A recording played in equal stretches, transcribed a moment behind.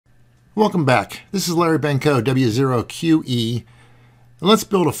Welcome back. This is Larry Benko, W0QE, and let's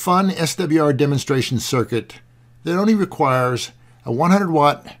build a fun SWR demonstration circuit that only requires a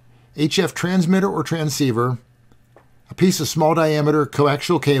 100-watt HF transmitter or transceiver, a piece of small diameter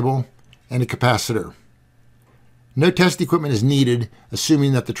coaxial cable, and a capacitor. No test equipment is needed,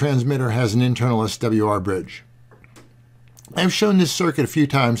 assuming that the transmitter has an internal SWR bridge. I have shown this circuit a few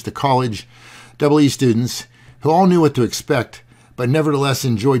times to college EE students who all knew what to expect, but nevertheless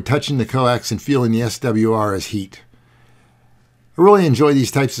enjoyed touching the coax and feeling the SWR as heat. I really enjoy these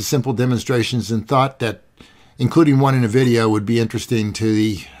types of simple demonstrations and thought that including one in a video would be interesting to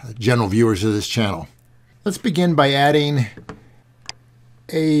the general viewers of this channel. Let's begin by adding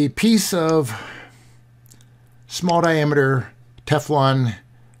a piece of small diameter Teflon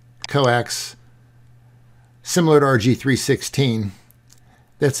coax similar to RG316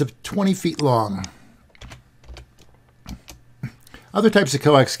 that's 20 feet long. Other types of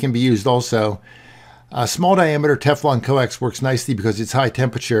coax can be used also. A small diameter Teflon coax works nicely because it's high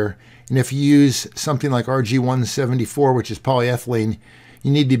temperature, and if you use something like RG174, which is polyethylene,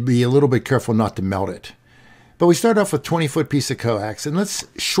 you need to be a little bit careful not to melt it. But we start off with a 20-foot piece of coax, and let's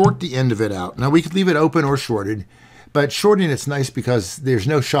short the end of it out. Now we could leave it open or shorted, but shorting it's nice because there's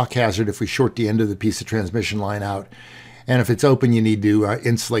no shock hazard if we short the end of the piece of transmission line out. And if it's open, you need to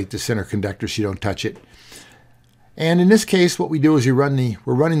insulate the center conductor so you don't touch it. And in this case, what we do is we're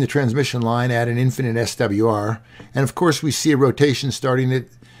running the transmission line at an infinite SWR. And of course, we see a rotation starting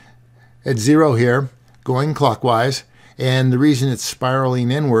at 0 here, going clockwise. And the reason it's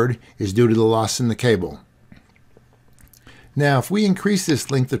spiraling inward is due to the loss in the cable. Now, if we increase this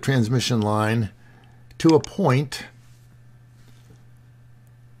length of transmission line to a point,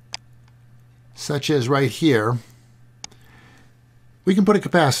 such as right here, we can put a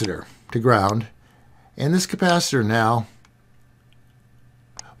capacitor to ground. And this capacitor now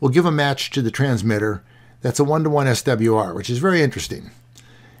will give a match to the transmitter that's a 1-to-1 SWR, which is very interesting.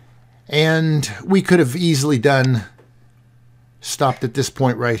 And we could have easily stopped at this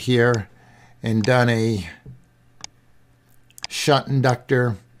point right here and done a shunt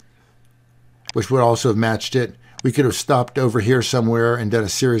inductor, which would also have matched it. We could have stopped over here somewhere and done a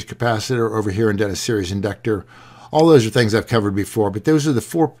series capacitor, over here and done a series inductor. All those are things I've covered before, but those are the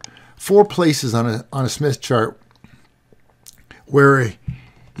four places on a Smith chart where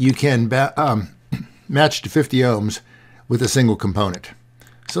you can match to 50 ohms with a single component.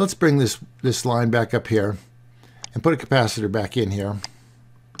 So let's bring this line back up here and put a capacitor back in here.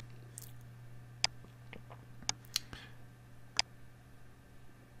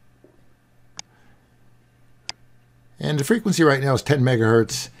 And the frequency right now is 10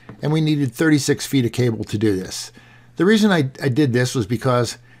 megahertz, and we needed 36 feet of cable to do this. The reason I did this was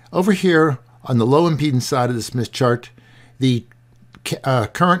because over here on the low impedance side of the Smith chart, the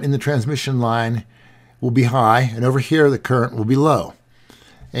current in the transmission line will be high, and over here the current will be low.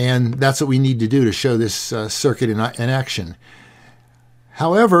 And that's what we need to do to show this circuit in action.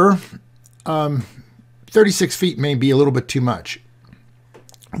 However, 36 feet may be a little bit too much.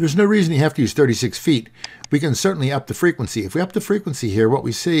 There's no reason you have to use 36 feet. We can certainly up the frequency. If we up the frequency here, what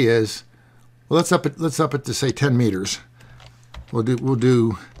we see is, well, let's up it to say 10 meters. We'll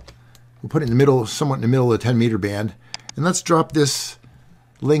put it in the middle, somewhat in the middle of the 10-meter band, and let's drop this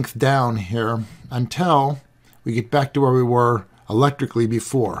length down here until we get back to where we were electrically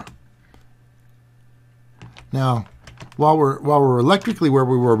before. Now, while we're electrically where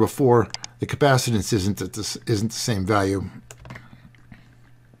we were before, the capacitance isn't the same value.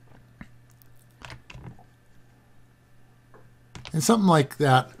 And something like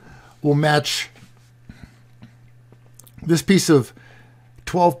that will match this piece of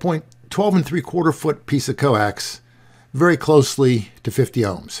 12 3/4 foot piece of coax very closely to 50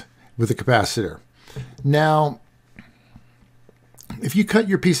 ohms with a capacitor. Now, if you cut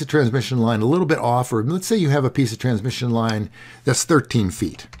your piece of transmission line a little bit off, or let's say you have a piece of transmission line that's 13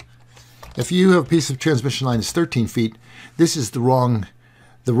 feet. If you have a piece of transmission line that's 13 feet, this is the wrong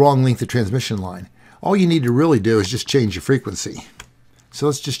length of transmission line. All you need to really do is just change your frequency. So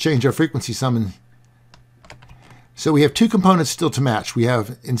let's just change our frequency some. So we have two components still to match. We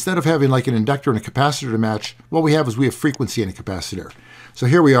have, instead of having like an inductor and a capacitor to match, what we have frequency and a capacitor. So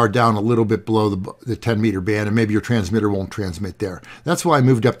here we are down a little bit below the 10-meter band, and maybe your transmitter won't transmit there. That's why I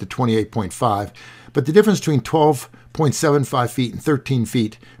moved up to 28.5. But the difference between 12.75 feet and 13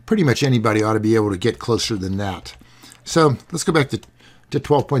 feet, pretty much anybody ought to be able to get closer than that. So let's go back to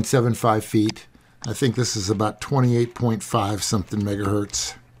 12.75 feet. I think this is about 28.5 something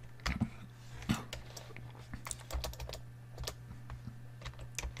megahertz.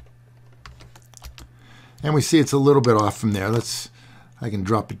 And we see it's a little bit off from there. I can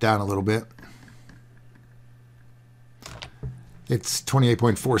drop it down a little bit. It's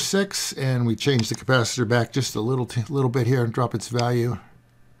 28.46, and we change the capacitor back just a little bit here and drop its value.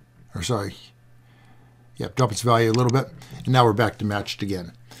 Or sorry, drop its value a little bit, and now we're back to matched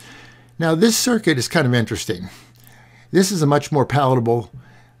again. Now this circuit is kind of interesting. This is a much more palatable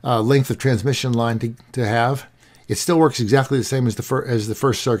length of transmission line to have. It still works exactly the same as the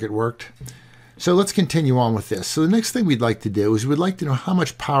first circuit worked. So let's continue on with this. So the next thing we'd like to do is we'd like to know how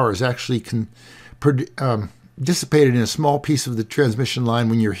much power is actually dissipated in a small piece of the transmission line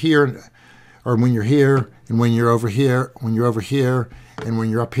when you're here, or when you're here, and when you're over here, when you're over here, and when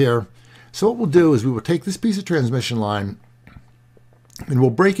you're up here. So what we'll do is we will take this piece of transmission line and we'll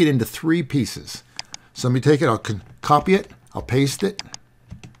break it into 3 pieces. So let me take it, I'll copy it, I'll paste it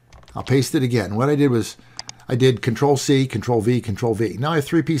again. What I did was I did Control-C, Control-V, Control-V. Now I have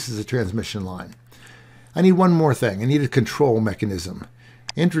 3 pieces of transmission line. I need one more thing. I need a control mechanism.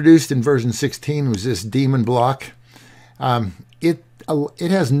 Introduced in version 16 was this daemon block. It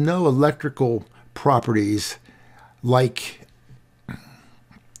has no electrical properties like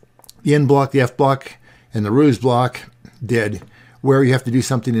the N block, the F block, and the ruse block did, where you have to do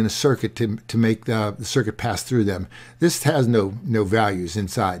something in a circuit to make the circuit pass through them. This has no values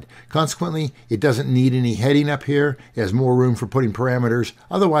inside. Consequently, it doesn't need any heading up here. It has more room for putting parameters.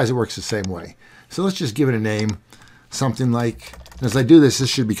 Otherwise, it works the same way. So let's just give it a name, something like, and as I do this, this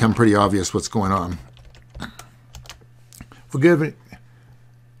should become pretty obvious what's going on. We'll give it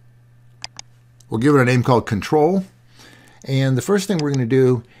a name called control. And the first thing we're going to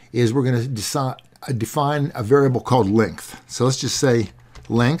do is we're going to define a variable called length. So let's just say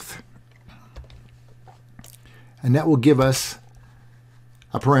length, and that will give us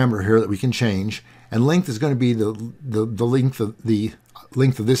a parameter here that we can change. And length is going to be the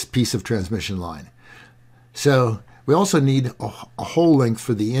length of this piece of transmission line. So we also need a whole length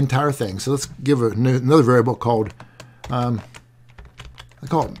for the entire thing. So let's give another variable called let's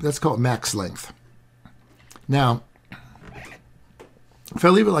call it max length. Now, if I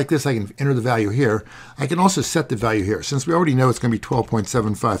leave it like this, I can enter the value here. I can also set the value here. Since we already know it's going to be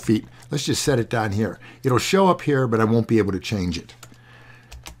 12.75 feet, let's just set it down here. It'll show up here, but I won't be able to change it.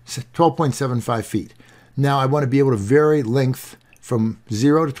 12.75 feet. Now I want to be able to vary length from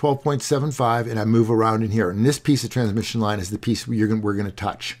 0 to 12.75, and I move around in here. And this piece of transmission line is the piece we're going to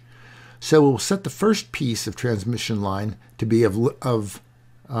touch. So we'll set the first piece of transmission line to be of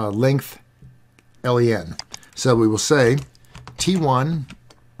length LEN. So we will say T1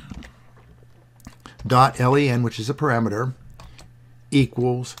 dot LEN, which is a parameter,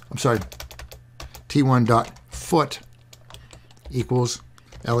 equals, T1 dot foot equals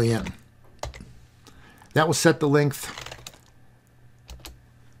LEN. That will set the length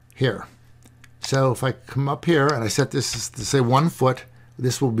here. So if I come up here and I set this to say 1 foot,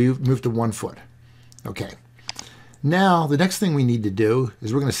 this will be moved to 1 foot. Okay. Now the next thing we need to do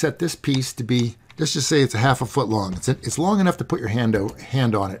is we're going to set this piece to be, let's just say it's a ½ foot long. It's long enough to put your hand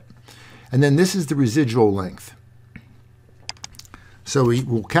on it. And then this is the residual length. So we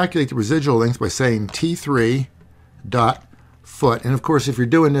will calculate the residual length by saying T3 dot foot. And of course, if you're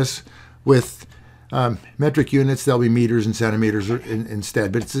doing this with metric units, they'll be meters and centimeters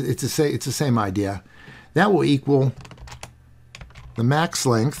instead. But it's the same idea. That will equal the max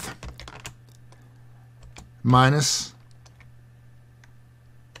length minus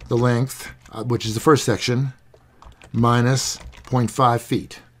the length, which is the first section, minus 0.5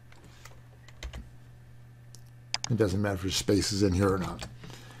 feet. It doesn't matter if space is in here or not.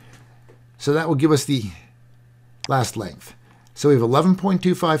 So that will give us the last length. So we have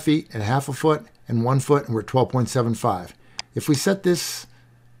 11.25 feet and ½ foot and 1 foot, and we're at 12.75. If we set this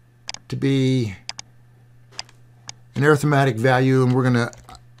to be an arithmetic value, and we're going to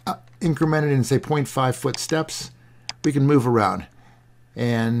increment it in, say, 0.5 foot steps, we can move around.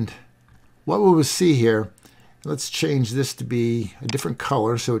 And what we will see here, let's change this to be a different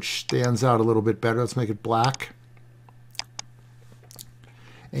color so it stands out a little bit better. Let's make it black.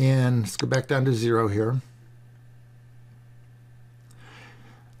 And let's go back down to 0 here.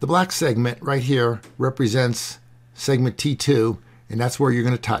 The black segment right here represents segment T2, and that's where you're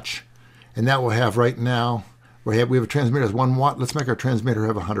going to touch. And that will have right now, we have a transmitter that's 1 watt. Let's make our transmitter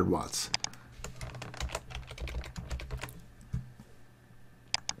have 100 watts.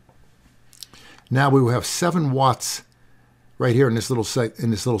 Now we will have 7 watts right here in this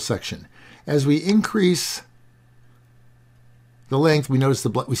little section. As we increase the length, we notice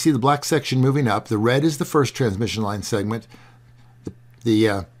we see the black section moving up. The red is the first transmission line segment.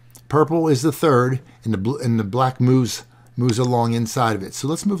 The purple is the third, and the black moves along inside of it. So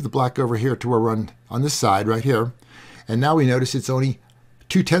let's move the black over here to where we're on this side right here. And now we notice it's only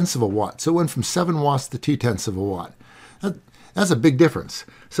 2/10 of a watt. So it went from 7 watts to 2/10 of a watt. That's a big difference.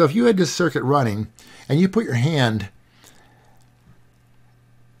 So if you had this circuit running and you put your hand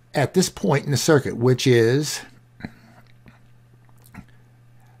at this point in the circuit, which is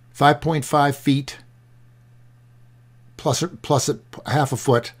 5.5 feet plus a half a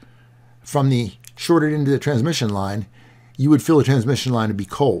foot from the shorted into the transmission line, you would feel the transmission line to be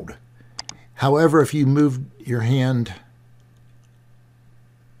cold. However, if you moved your hand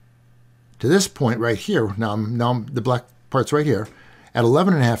to this point right here, now the black part's right here, at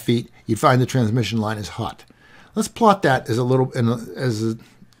 11.5 feet, you'd find the transmission line is hot. Let's plot that as a little,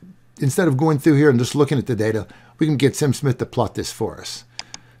 instead of going through here and just looking at the data, we can get Sim Smith to plot this for us.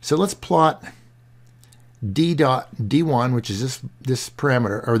 So let's plot D1, which is this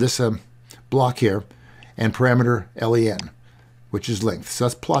parameter, or this block here, and parameter LEN, which is length. So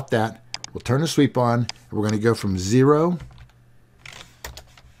let's plot that. We'll turn the sweep on, and we're going to go from 0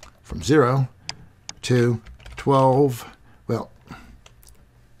 to 12, well,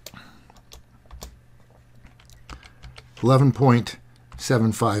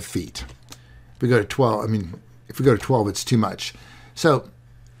 11.75 feet. If we go to 12, if we go to 12, it's too much. So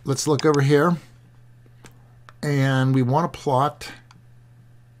let's look over here, and we want to plot.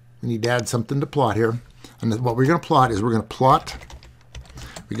 We need to add something to plot here. And what we're going to plot is we don't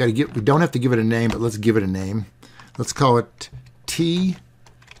have to give it a name, but let's give it a name. Let's call it T2.P,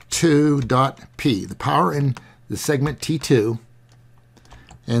 the power in the segment T2,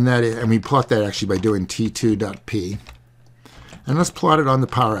 and we plot that actually by doing T2.P. And let's plot it on the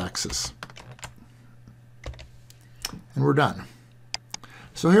power axis. And we're done.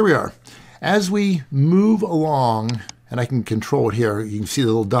 So here we are. As we move along, and I can control it here, you can see the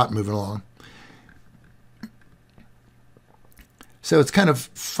little dot moving along. So it's kind of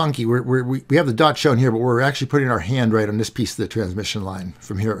funky. We have the dot shown here, but we're actually putting our hand right on this piece of the transmission line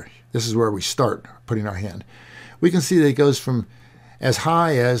from here. This is where we start putting our hand. We can see that it goes from as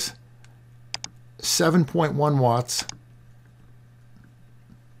high as 7.1 watts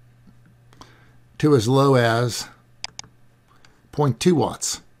to as low as 0.2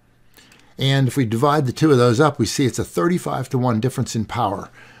 watts. And if we divide the two of those up, we see it's a 35-to-1 difference in power.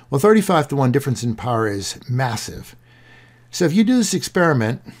 Well, 35-to-1 difference in power is massive. So if you do this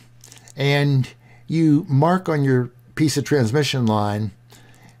experiment and you mark on your piece of transmission line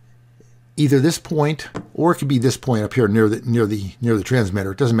either this point, or it could be this point up here near the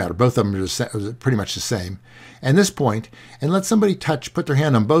transmitter. It doesn't matter. Both of them are pretty much the same. And this point, and let somebody put their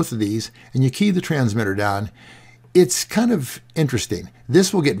hand on both of these, and you key the transmitter down. It's kind of interesting.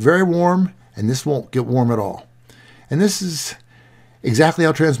 This will get very warm, and this won't get warm at all. And this is exactly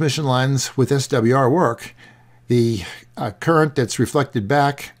how transmission lines with SWR work. The current that's reflected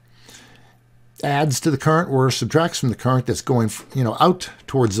back adds to the current or subtracts from the current that's going, out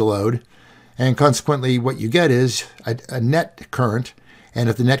towards the load. And consequently, what you get is a net current. And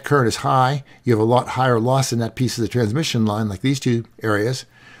if the net current is high, you have a lot higher loss in that piece of the transmission line, like these two areas.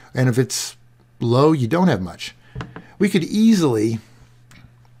 And if it's low, you don't have much. We could easily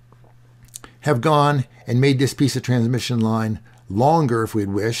have gone and made this piece of transmission line longer if we'd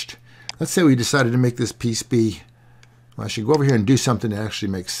wished. Let's say we decided to make this piece be, well, I should go over here and do something that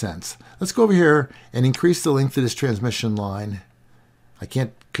actually makes sense. Let's go over here and increase the length of this transmission line. I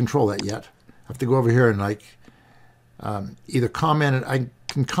can't control that yet. I have to go over here and either comment it. I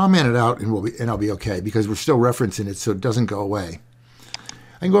can comment it out and I'll be okay because we're still referencing it so it doesn't go away.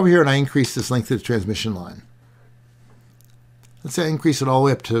 I can go over here and I increase this length of the transmission line. Let's say I increase it all the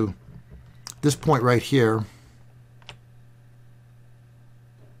way up to this point right here.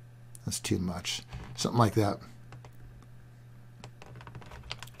 That's too much. Something like that.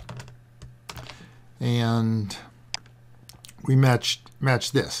 And we match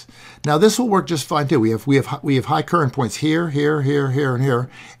this. Now this will work just fine too. We have high current points here, here, here, here, and here,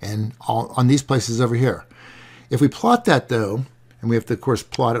 and all on these places over here. If we plot that though, and we have to of course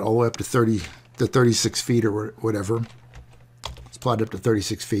plot it all the way up to 36 feet or whatever. Let's plot it up to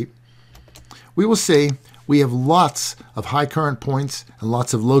 36 feet. We will see we have lots of high current points and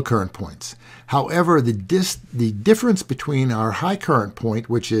lots of low current points. However, the difference between our high current point,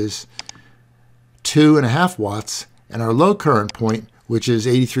 which is 2.5 watts, and our low current point, which is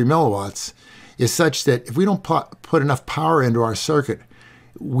 83 milliwatts, is such that if we don't put enough power into our circuit,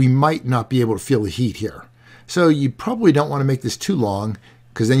 we might not be able to feel the heat here. So you probably don't want to make this too long,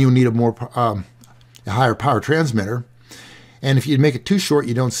 because then you'll need a higher power transmitter. And if you make it too short,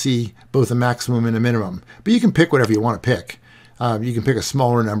 you don't see both a maximum and a minimum. But you can pick whatever you want to pick. You can pick a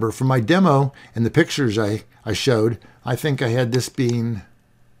smaller number. For my demo and the pictures I showed, I think I had this being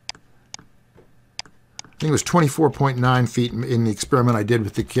think it was 24.9 feet in the experiment I did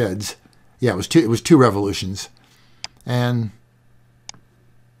with the kids. Yeah, it was 2 revolutions. And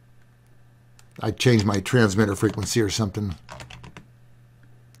I changed my transmitter frequency or something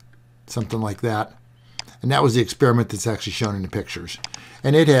like that. And that was the experiment that's actually shown in the pictures.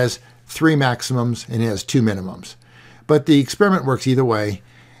 And it has 3 maximums and it has 2 minimums. But the experiment works either way.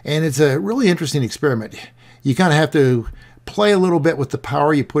 And it's a really interesting experiment. You kind of have to play a little bit with the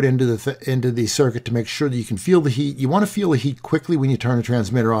power you put into the circuit to make sure that you can feel the heat. You want to feel the heat quickly when you turn the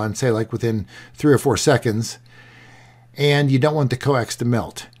transmitter on, say like within 3 or 4 seconds. And you don't want the coax to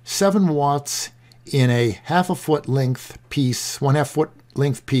melt. 7 watts in a 1/2 foot length piece, 1/2 foot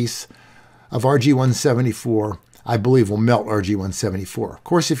length piece of RG174, I believe will melt RG174. Of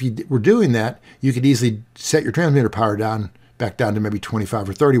course, if you were doing that, you could easily set your transmitter power back down to maybe 25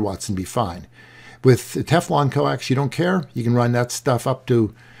 or 30 watts and be fine. With the Teflon coax, you don't care. You can run that stuff up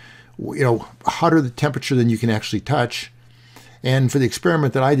to, hotter the temperature than you can actually touch. And for the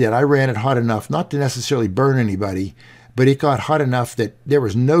experiment that I did, I ran it hot enough, not to necessarily burn anybody, but it got hot enough that there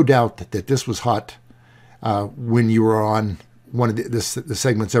was no doubt that this was hot when you were on one of the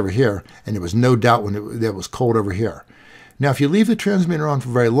segments over here, and there was no doubt when it was cold over here. Now, if you leave the transmitter on for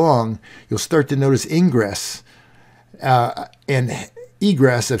very long, you'll start to notice ingress and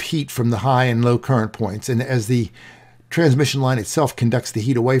egress of heat from the high and low current points. And as the transmission line itself conducts the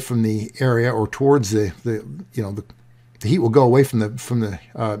heat away from the area or towards the heat will go away from the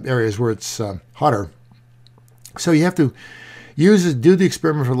areas where it's hotter. So you have to do the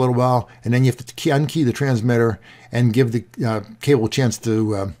experiment for a little while, and then you have to unkey the transmitter and give the cable a chance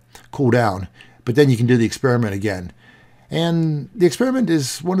to cool down. But then you can do the experiment again. And the experiment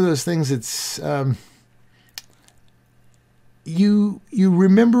is one of those things that's you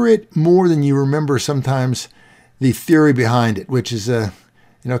remember it more than you remember sometimes the theory behind it, which is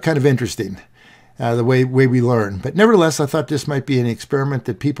kind of interesting, the way we learn. But nevertheless, I thought this might be an experiment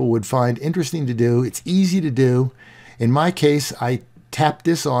that people would find interesting to do. It's easy to do. In my case, I tapped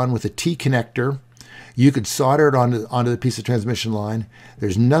this on with a T connector. You could solder it onto the piece of transmission line.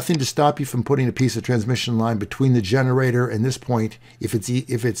 There's nothing to stop you from putting a piece of transmission line between the generator and this point if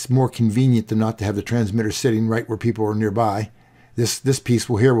it's more convenient than not to have the transmitter sitting right where people are nearby. This piece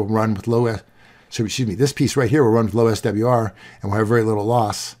will run with low this piece right here will run with low SWR and will have very little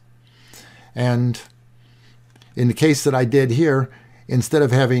loss. And in the case that I did here, instead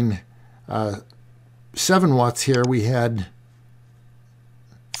of having 7 watts here, we had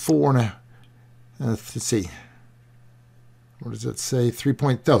let's see, what does it say?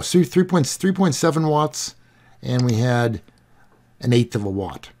 3.7 watts, and we had 1/8 of a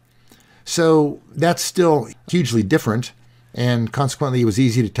watt. So that's still hugely different, and consequently it was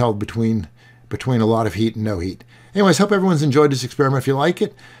easy to tell between a lot of heat and no heat. Anyways, hope everyone's enjoyed this experiment. If you like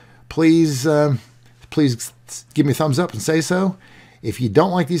it, please give me a thumbs up and say so. If you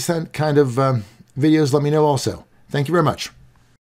don't like these kind of videos, let me know also. Thank you very much.